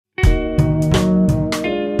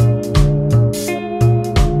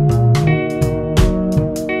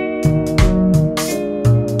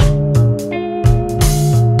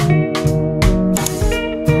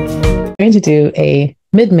going to do a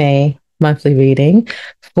mid-May monthly reading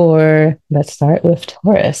for, let's start with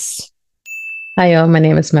Taurus. Hi, my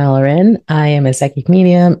name is Malorine. I am a psychic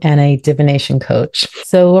medium and a divination coach.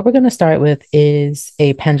 So what we're going to start with is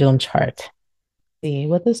a pendulum chart. See,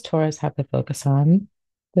 what does Taurus have to focus on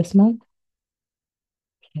this month?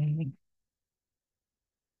 Okay.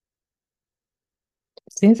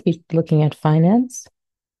 Seems to be looking at finance.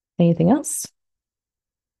 Anything else?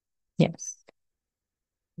 Yes.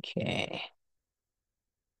 Okay.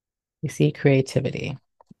 We see creativity.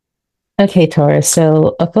 Okay, Taurus.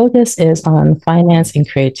 So a focus is on finance and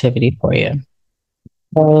creativity for you.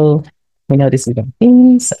 So we know these are the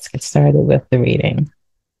themes. Let's get started with the reading.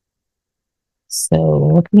 So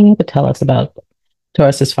what can you have to tell us about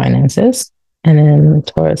Taurus's finances and then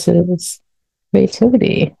Taurus's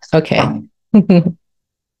creativity? Okay.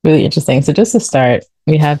 Really interesting. So just to start,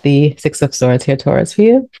 we have the Six of Swords here, Taurus, for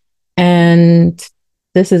you. And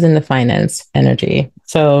this is in the finance energy.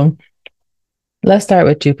 So let's start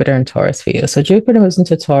with Jupiter and Taurus for you. So Jupiter moves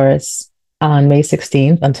into Taurus on May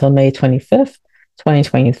 16th until May 25th,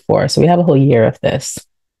 2024. So we have a whole year of this.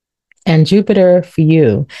 And Jupiter for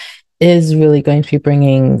you is really going to be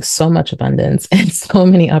bringing so much abundance and so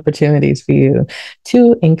many opportunities for you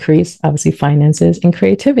to increase, obviously, finances and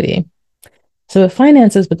creativity. So with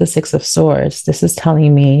finances, with the Six of Swords, this is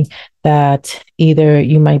telling me that either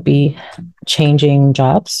you might be changing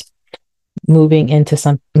jobs, moving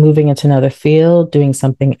into another field, doing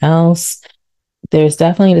something else. There's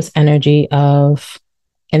definitely this energy of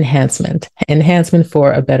enhancement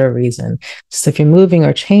for a better reason. So if you're moving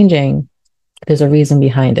or changing, there's a reason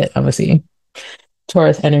behind it. Obviously,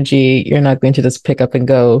 Taurus energy, you're not going to just pick up and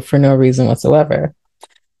go for no reason whatsoever.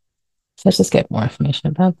 So let's just get more information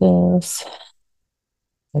about this.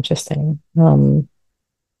 Interesting.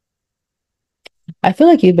 I feel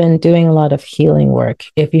like you've been doing a lot of healing work.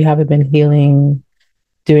 If you haven't been healing,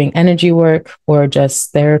 doing energy work or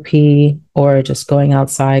just therapy or just going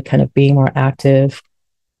outside, kind of being more active,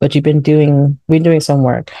 but you've been doing some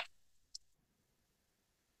work.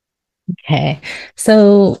 Okay.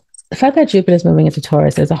 So the fact that Jupiter is moving into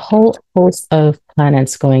Taurus, there's a whole host of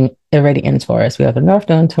planets going already in Taurus. We have the North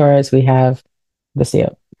Node in Taurus. We have, let's see,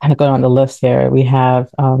 kind of going on the list here. We have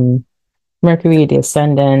Mercury, the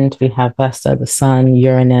ascendant. We have Vesta, the sun,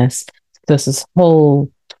 Uranus. There's this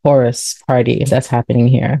whole Taurus party that's happening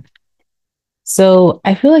here. So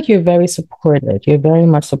I feel like you're very supported. You're very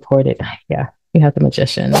much supported. Yeah, we have the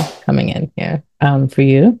Magician coming in here for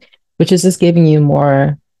you, which is just giving you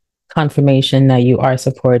more confirmation that you are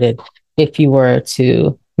supported if you were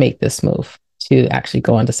to make this move to actually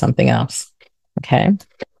go on to something else. Okay.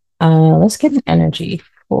 Let's get an energy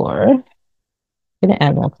for an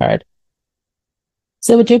animal card.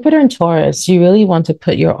 So with Jupiter and Taurus, you really want to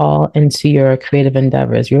put your all into your creative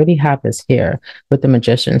endeavors. You already have this here with the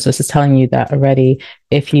Magician. So this is telling you that already.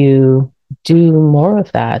 If you do more of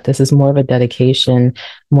that, this is more of a dedication,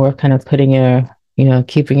 more of kind of putting your,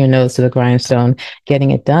 keeping your nose to the grindstone,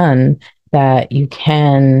 getting it done, that you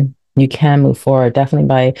can move forward.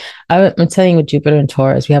 Definitely I'm telling you with Jupiter and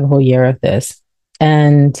Taurus, we have a whole year of this.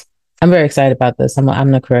 And I'm very excited about this. I'm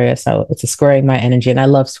an Aquarius, so it's a squaring my energy. And I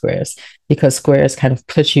love squares because squares kind of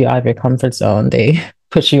push you out of your comfort zone. They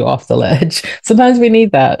push you off the ledge. Sometimes we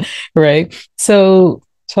need that, right? So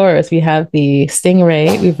Taurus, we have the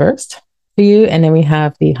stingray reversed for you, and then we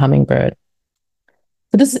have the hummingbird.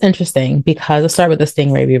 So this is interesting because let's start with the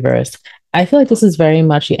stingray reversed. I feel like this is very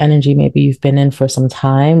much the energy maybe you've been in for some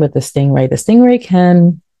time with the stingray. The stingray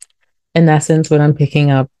can, in essence, what I'm picking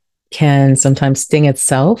up, can sometimes sting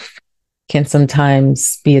itself, can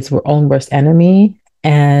sometimes be its own worst enemy.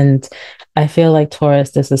 And I feel like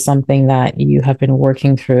Taurus, this is something that you have been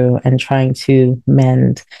working through and trying to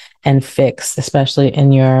mend and fix, especially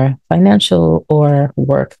in your financial or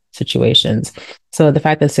work situations. So the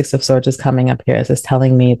fact that Six of Swords is coming up here is just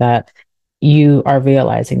telling me that you are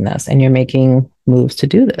realizing this and you're making moves to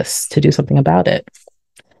do this, to do something about it.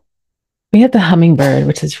 We have the hummingbird,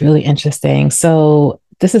 which is really interesting. So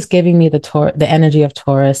this is giving me the energy of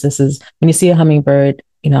Taurus. This is when you see a hummingbird,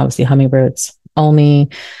 obviously hummingbirds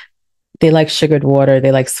they like sugared water,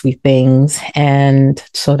 they like sweet things, and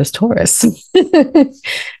so does Taurus.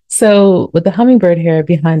 So with the hummingbird here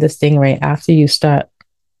behind the stingray, after you start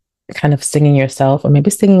kind of stinging yourself or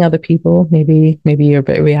maybe stinging other people, maybe you're a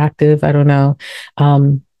bit reactive, I don't know.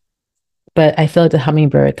 But I feel like the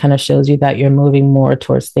hummingbird kind of shows you that you're moving more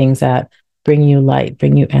towards things that bring you light,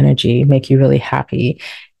 bring you energy, make you really happy.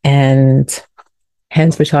 And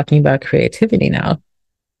hence we're talking about creativity now,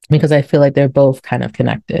 because I feel like they're both kind of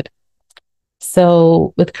connected.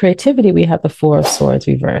 So with creativity, we have the Four of Swords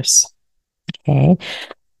reverse. Okay.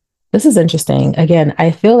 This is interesting. Again,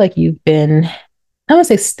 I feel like you've been, I don't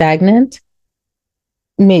say stagnant.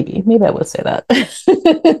 Maybe I would say that.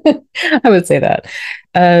 I would say that.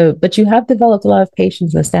 But you have developed a lot of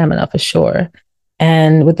patience and stamina for sure.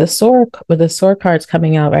 And with the sword cards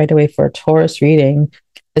coming out right away for a Taurus reading,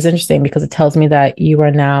 it's interesting because it tells me that you've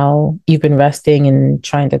been resting and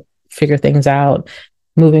trying to figure things out,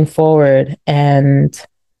 moving forward. And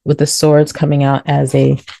with the swords coming out as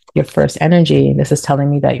your first energy, this is telling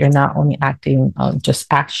me that you're not only acting on just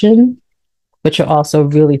action, but you're also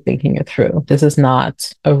really thinking it through. This is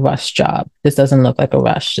not a rush job. This doesn't look like a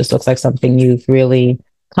rush. This looks like something you've really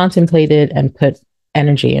contemplated and put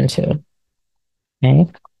energy into. Okay.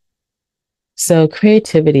 So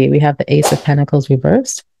creativity, we have the Ace of Pentacles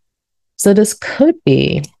reversed. So this could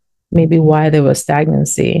be maybe why there was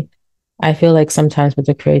stagnancy. I feel like sometimes with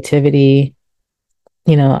the creativity,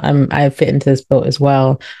 I fit into this boat as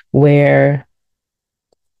well, where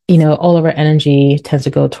all of our energy tends to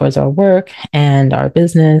go towards our work and our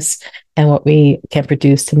business and what we can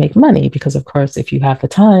produce to make money. Because, of course, if you have the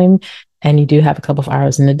time and you do have a couple of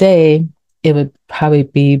hours in a day, it would probably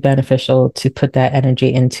be beneficial to put that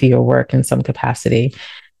energy into your work in some capacity.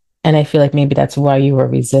 And I feel like maybe that's why you were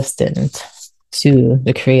resistant to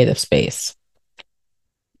the creative space.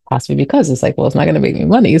 Possibly because it's like, well, it's not going to make me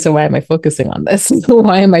money. So why am I focusing on this?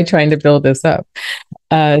 Why am I trying to build this up?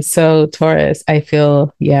 So Taurus, I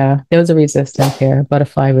feel, yeah, there was a resistance here,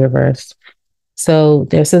 butterfly reversed. So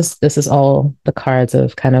this is all the cards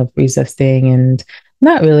of kind of resisting and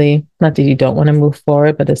not that you don't want to move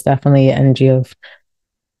forward, but it's definitely an energy of,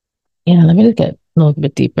 let me just get a little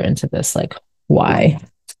bit deeper into this. Like, why?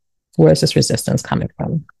 Where is this resistance coming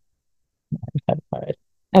from?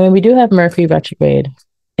 I mean, we do have Mercury retrograde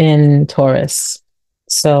in Taurus.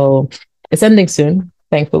 So it's ending soon,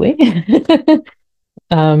 thankfully.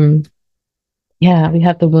 Yeah, we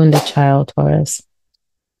have the wounded child, Taurus.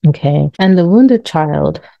 Okay. And the wounded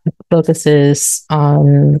child focuses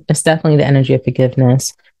on, it's definitely the energy of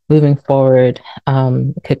forgiveness, moving forward.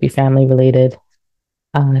 It could be family related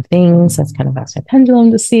things. That's kind of asked my pendulum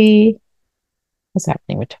to see. What's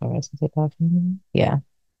happening with Taurus? Is it happening? Yeah.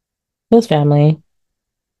 His family,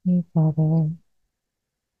 father,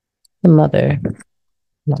 the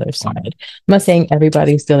mother's side. I'm not saying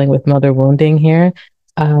everybody's dealing with mother wounding here.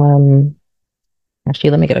 Actually,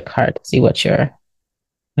 let me get a card to see what your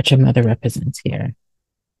mother represents here.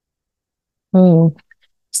 Oh,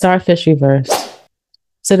 starfish reverse.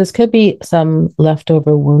 So this could be some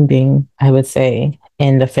leftover wounding, I would say,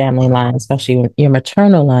 in the family line, especially your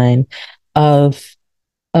maternal line of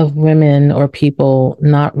women or people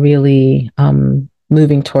not really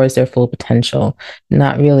moving towards their full potential,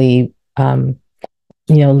 not really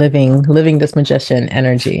living this magician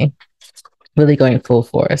energy, really going full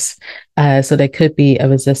force. So there could be a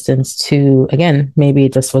resistance to, again, maybe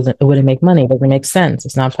it wouldn't make money, it doesn't make sense,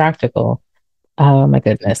 it's not practical. Oh my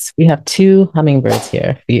goodness. We have two hummingbirds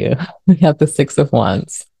here for you. We have the Six of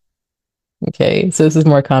Wands. Okay, so this is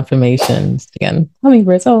more confirmations. Again,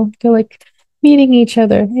 hummingbirds, oh, they're like meeting each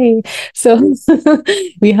other. Hey. So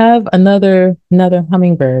we have another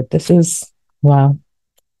hummingbird. This is wow.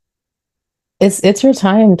 It's your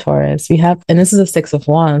time, Taurus. We have, and this is a Six of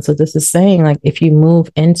Wands. So this is saying, like, if you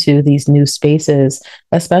move into these new spaces,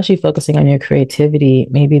 especially focusing on your creativity,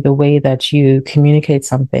 maybe the way that you communicate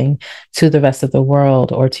something to the rest of the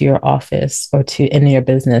world or to your office or to in your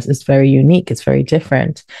business is very unique. It's very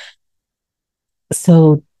different.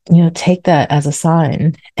 So, take that as a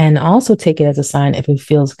sign, and also take it as a sign if it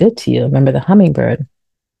feels good to you. Remember the hummingbird.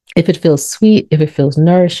 If it feels sweet, if it feels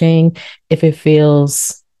nourishing, if it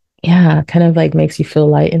feels kind of like makes you feel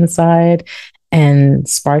light inside and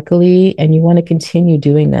sparkly, and you want to continue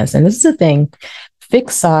doing this. And this is the thing,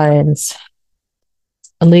 fixed signs,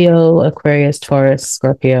 Leo, Aquarius, Taurus,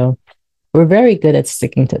 Scorpio, we're very good at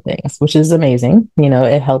sticking to things, which is amazing.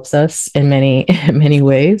 It helps us in many, many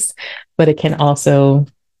ways, but it can also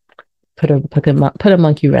put a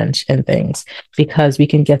monkey wrench in things, because we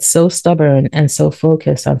can get so stubborn and so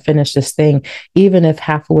focused on finish this thing, even if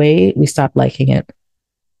halfway we stop liking it.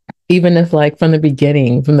 Even if, like, from the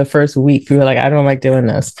beginning, from the first week, we were like, I don't like doing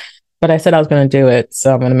this, but I said I was going to do it,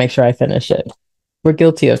 so I'm going to make sure I finish it. We're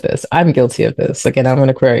guilty of this. I'm guilty of this. Again, I'm an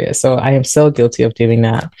Aquarius, so I am so guilty of doing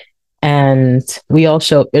that. And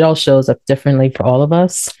it all shows up differently for all of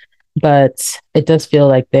us, but it does feel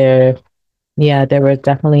like there were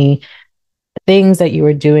definitely things that you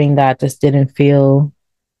were doing that just didn't feel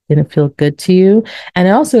good to you. And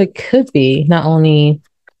also, it could be not only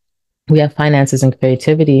we have finances and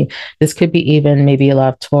creativity. This could be even maybe a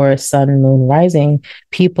lot of Taurus, Sun, Moon, Rising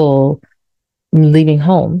people leaving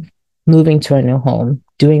home, moving to a new home,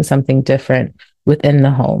 doing something different within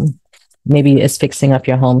the home. Maybe it's fixing up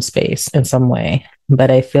your home space in some way.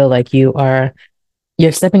 But I feel like you're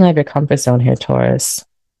stepping out of your comfort zone here, Taurus.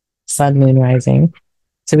 Sun, moon, rising.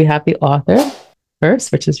 So we have the author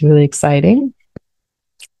first, which is really exciting.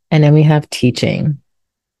 And then we have teaching.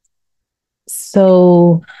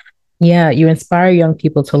 So, yeah, you inspire young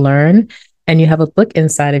people to learn, and you have a book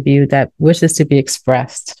inside of you that wishes to be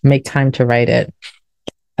expressed. Make time to write it.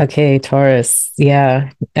 Okay, Taurus.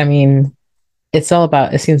 Yeah. I mean, it's all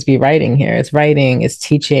about, it seems to be writing here. It's writing, it's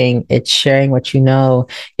teaching, it's sharing what you know,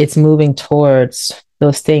 it's moving towards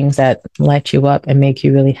those things that light you up and make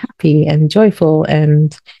you really happy and joyful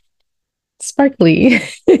and sparkly.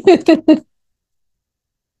 This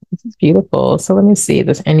is beautiful. So let me see if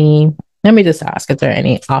there's any, let me just ask if there are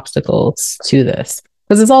any obstacles to this.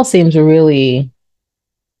 Because this all seems really,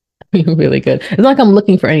 really good. It's not like I'm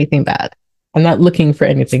looking for anything bad. I'm not looking for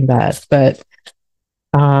anything bad, but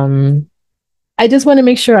um I just want to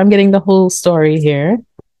make sure I'm getting the whole story here.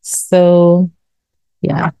 So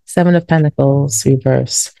yeah, Seven of Pentacles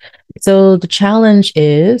reverse. So the challenge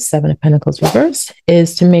is Seven of Pentacles reverse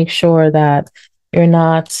is to make sure that you're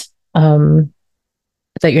not not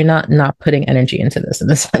putting energy into this in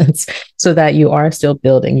the sense, so that you are still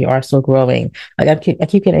building, you are still growing. Like I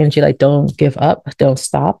keep getting energy like don't give up, don't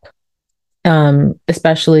stop.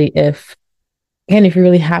 Especially if, again, if you're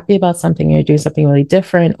really happy about something, you're doing something really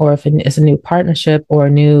different, or if it's a new partnership or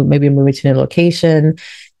maybe moving to a new location,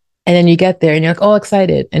 and then you get there and you're like, oh,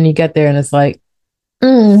 excited. And you get there and it's like,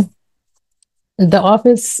 the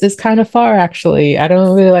office is kind of far, actually. I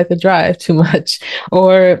don't really like the drive too much.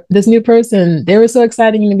 Or this new person, they were so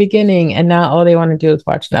exciting in the beginning, and now all they want to do is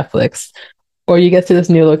watch Netflix. Or you get to this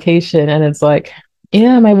new location and it's like,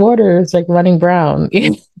 yeah, my water is like running brown.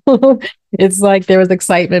 It's like there was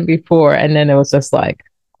excitement before, and then it was just like,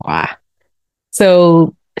 wow.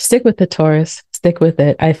 So stick with the Taurus, stick with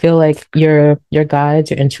it. I feel like your guides,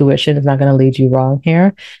 your intuition is not going to lead you wrong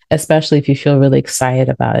here, especially if you feel really excited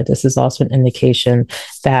about it. This is also an indication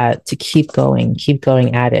that to keep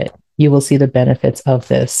going at it. You will see the benefits of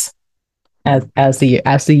this as the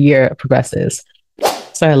year progresses.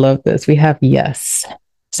 So I love this. We have yes.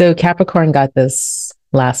 So Capricorn got this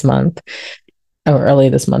last month, or early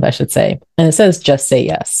this month, I should say. And it says just say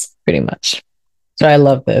yes, pretty much. So I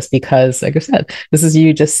love this because, like I said, this is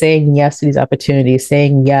you just saying yes to these opportunities,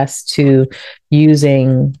 saying yes to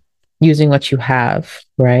using what you have,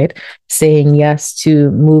 right? Saying yes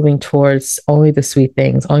to moving towards only the sweet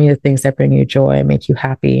things, only the things that bring you joy and make you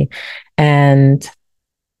happy. And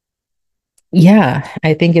yeah,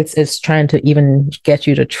 I think it's trying to even get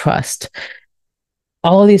you to trust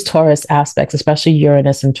all of these Taurus aspects, especially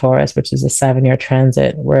Uranus and Taurus, which is a 7-year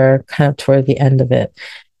transit. We're kind of toward the end of it.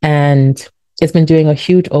 And it's been doing a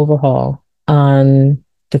huge overhaul on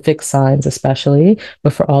the fixed signs, especially,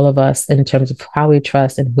 but for all of us in terms of how we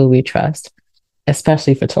trust and who we trust,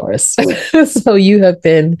 especially for Taurus. So you have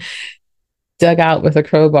been dug out with a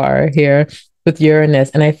crowbar here with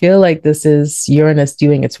Uranus. And I feel like this is Uranus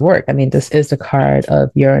doing its work. I mean, this is the card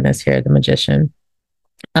of Uranus here, the Magician.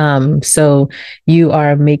 So you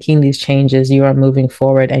are making these changes, you are moving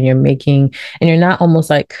forward, and you're not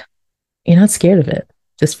almost like, you're not scared of it.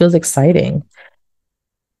 This feels exciting.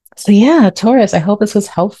 So yeah, Taurus, I hope this was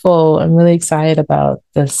helpful. I'm really excited about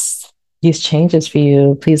these changes for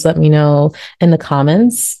you. Please let me know in the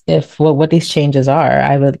comments if what these changes are.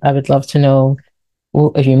 I would love to know,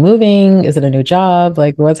 if you're moving, is it a new job?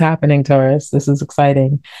 Like what's happening, Taurus? This is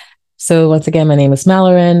exciting. So once again, my name is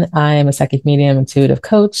Malorine. I am a psychic medium, intuitive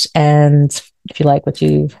coach. And if you like what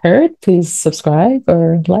you've heard, please subscribe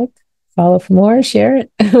or follow for more, share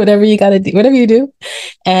it, whatever you got to do, whatever you do.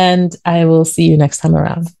 And I will see you next time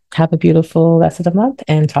around. Have a beautiful rest of the month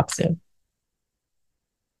and talk soon.